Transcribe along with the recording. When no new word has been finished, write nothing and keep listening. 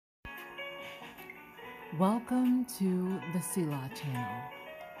Welcome to the Selah channel.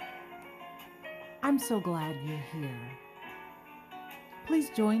 I'm so glad you're here. Please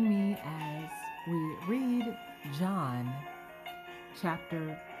join me as we read John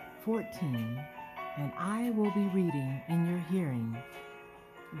chapter 14, and I will be reading in your hearing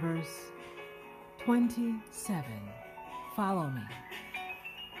verse 27. Follow me.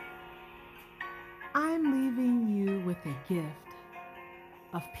 I'm leaving you with a gift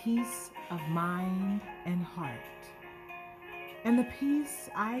of peace of mind and heart. And the peace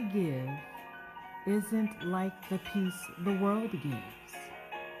I give isn't like the peace the world gives.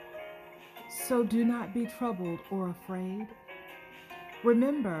 So do not be troubled or afraid.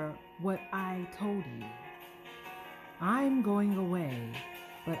 Remember what I told you. I'm going away,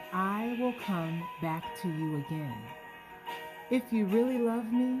 but I will come back to you again. If you really love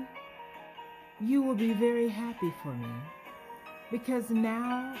me, you will be very happy for me, because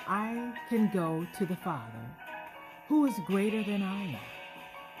now I can go to the Father, who is greater than I am.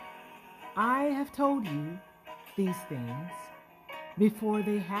 I have told you these things before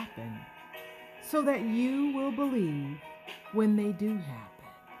they happen, so that you will believe when they do happen.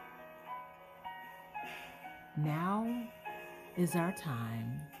 Now is our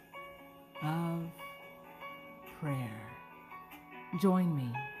time of prayer. Join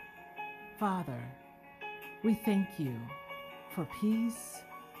me. Father, we thank you for peace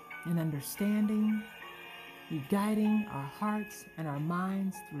and understanding, you guiding our hearts and our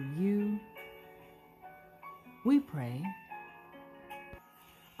minds through you.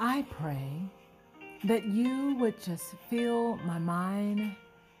 I pray that you would just fill my mind,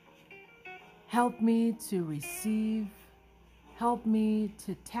 help me to receive, help me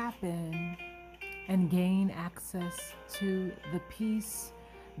to tap in and gain access to the peace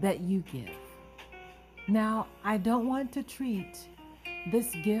that you give. Now, I don't want to treat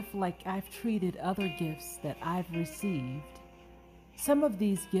this gift like I've treated other gifts that I've received. Some of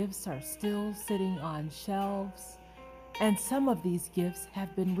these gifts are still sitting on shelves, and some of these gifts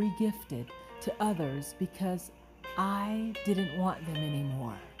have been regifted to others because I didn't want them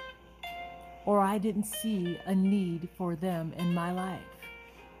anymore, or I didn't see a need for them in my life.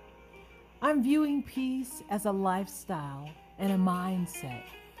 I'm viewing peace as a lifestyle and a mindset,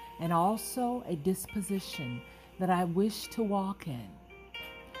 and also a disposition that I wish to walk in.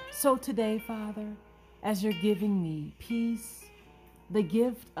 So today, Father, as you're giving me peace, the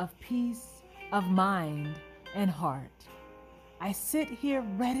gift of peace of mind and heart, I sit here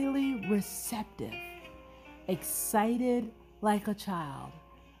readily receptive, excited like a child,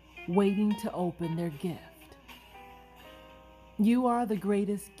 waiting to open their gift. You are the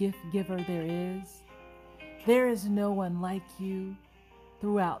greatest gift giver there is. There is no one like you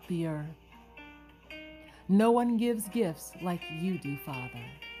throughout the earth. No one gives gifts like you do, Father.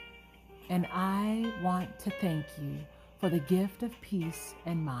 And I want to thank you for the gift of peace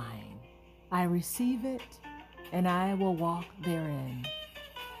and mind. I receive it, and I will walk therein.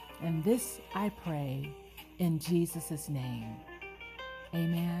 And this I pray in Jesus' name.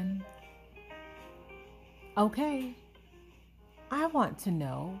 Amen. Okay, I want to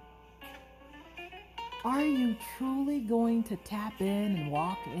know, are you truly going to tap in and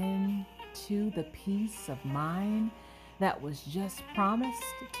walk into the peace of mind that was just promised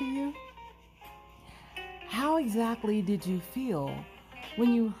to you? How exactly did you feel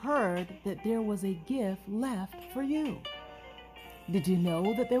when you heard that there was a gift left for you? Did you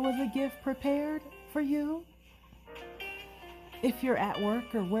know that there was a gift prepared for you? If you're at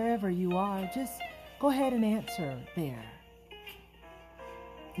work or wherever you are, just go ahead and answer there.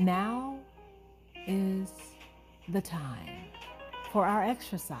 Now is the time for our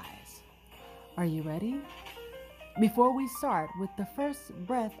exercise. Are you ready? Before we start with the first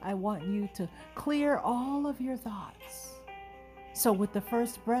breath, I want you to clear all of your thoughts. So with the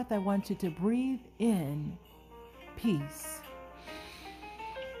first breath, I want you to breathe in peace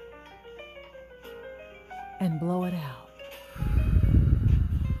and blow it out.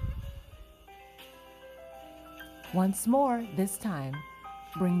 Once more, this time,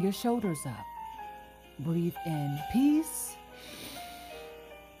 bring your shoulders up. Breathe in peace.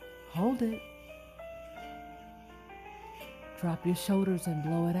 Hold it. Drop your shoulders and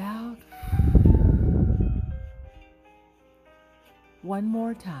blow it out. One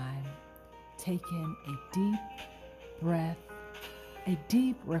more time. Take in a deep breath, a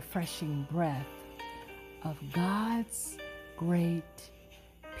deep, refreshing breath of God's great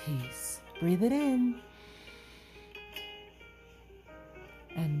peace. Breathe it in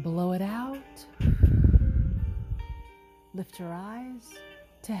and blow it out. Lift your eyes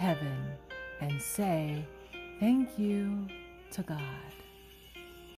to heaven and say thank you to God.